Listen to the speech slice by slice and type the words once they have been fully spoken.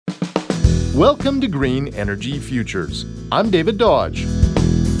Welcome to Green Energy Futures. I'm David Dodge.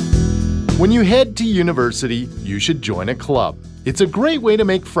 When you head to university, you should join a club. It's a great way to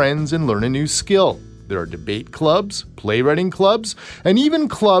make friends and learn a new skill. There are debate clubs, playwriting clubs, and even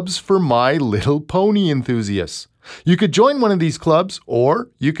clubs for My Little Pony enthusiasts. You could join one of these clubs, or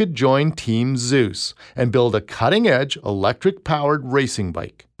you could join Team Zeus and build a cutting-edge electric-powered racing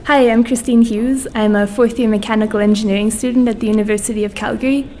bike. Hi, I'm Christine Hughes. I'm a fourth-year mechanical engineering student at the University of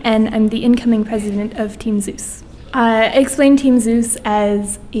Calgary, and I'm the incoming president of Team Zeus. I explain Team Zeus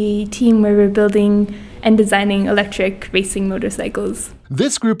as a team where we're building and designing electric racing motorcycles.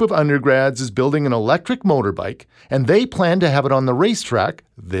 This group of undergrads is building an electric motorbike, and they plan to have it on the racetrack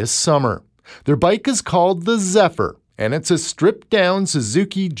this summer. Their bike is called the Zephyr, and it's a stripped-down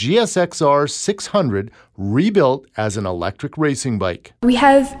Suzuki GSX-R 600 rebuilt as an electric racing bike. We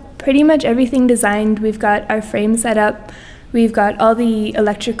have pretty much everything designed. We've got our frame set up. We've got all the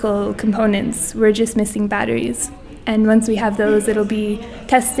electrical components. We're just missing batteries. And once we have those, it'll be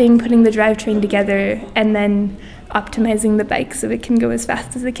testing, putting the drivetrain together, and then optimizing the bike so it can go as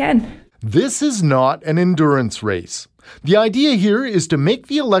fast as it can. This is not an endurance race. The idea here is to make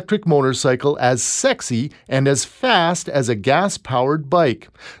the electric motorcycle as sexy and as fast as a gas-powered bike.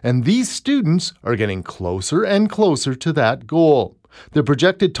 And these students are getting closer and closer to that goal. The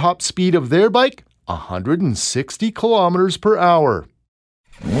projected top speed of their bike, 160 kilometers per hour.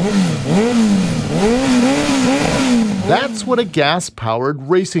 That's what a gas-powered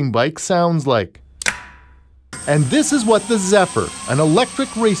racing bike sounds like. And this is what the Zephyr, an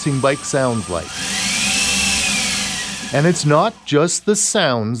electric racing bike, sounds like. And it's not just the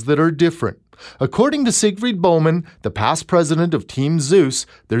sounds that are different. According to Siegfried Bowman, the past president of Team Zeus,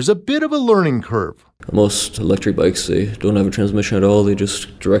 there's a bit of a learning curve. Most electric bikes, they don't have a transmission at all. They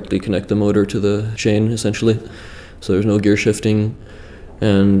just directly connect the motor to the chain, essentially. So there's no gear shifting.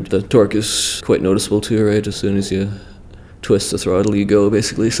 And the torque is quite noticeable too, right? As soon as you twist the throttle, you go,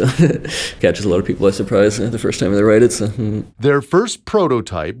 basically. So it catches a lot of people by surprise the first time they ride it. So. Their first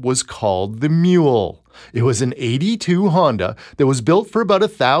prototype was called the Mule. It was an 82 Honda that was built for about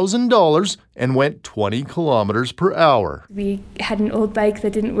 $1,000 and went 20 kilometers per hour. We had an old bike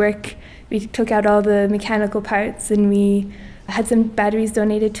that didn't work. We took out all the mechanical parts, and we had some batteries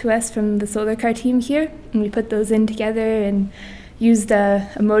donated to us from the solar car team here, and we put those in together and used a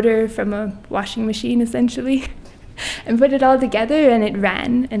motor from a washing machine, essentially, and put it all together, and it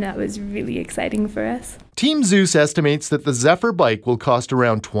ran, and that was really exciting for us. Team Zeus estimates that the Zephyr bike will cost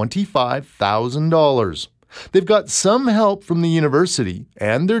around $25,000. They've got some help from the university,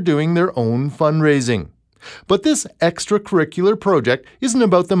 and they're doing their own fundraising. But this extracurricular project isn't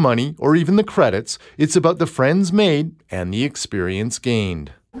about the money or even the credits. It's about the friends made and the experience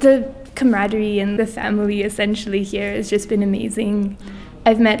gained. The camaraderie and the family essentially here has just been amazing.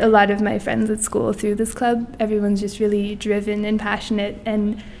 I've met a lot of my friends at school through this club. Everyone's just really driven and passionate,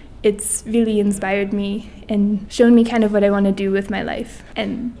 and it's really inspired me and shown me kind of what I want to do with my life,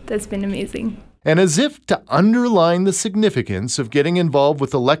 and that's been amazing. And as if to underline the significance of getting involved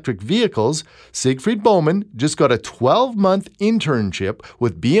with electric vehicles, Siegfried Bowman just got a 12-month internship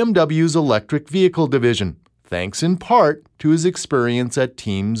with BMW's electric vehicle division, thanks in part to his experience at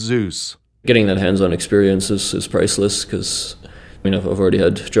Team Zeus. Getting that hands-on experience is priceless because I've already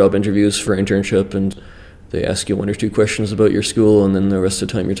had job interviews for internship, and they ask you one or two questions about your school, and then the rest of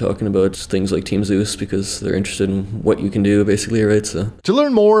the time you're talking about things like Team Zeus because they're interested in what you can do, basically, right? So. To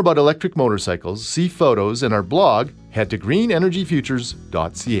learn more about electric motorcycles, see photos, and our blog, head to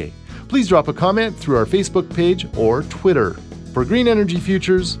greenenergyfutures.ca. Please drop a comment through our Facebook page or Twitter. For Green Energy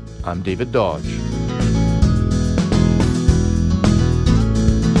Futures, I'm David Dodge.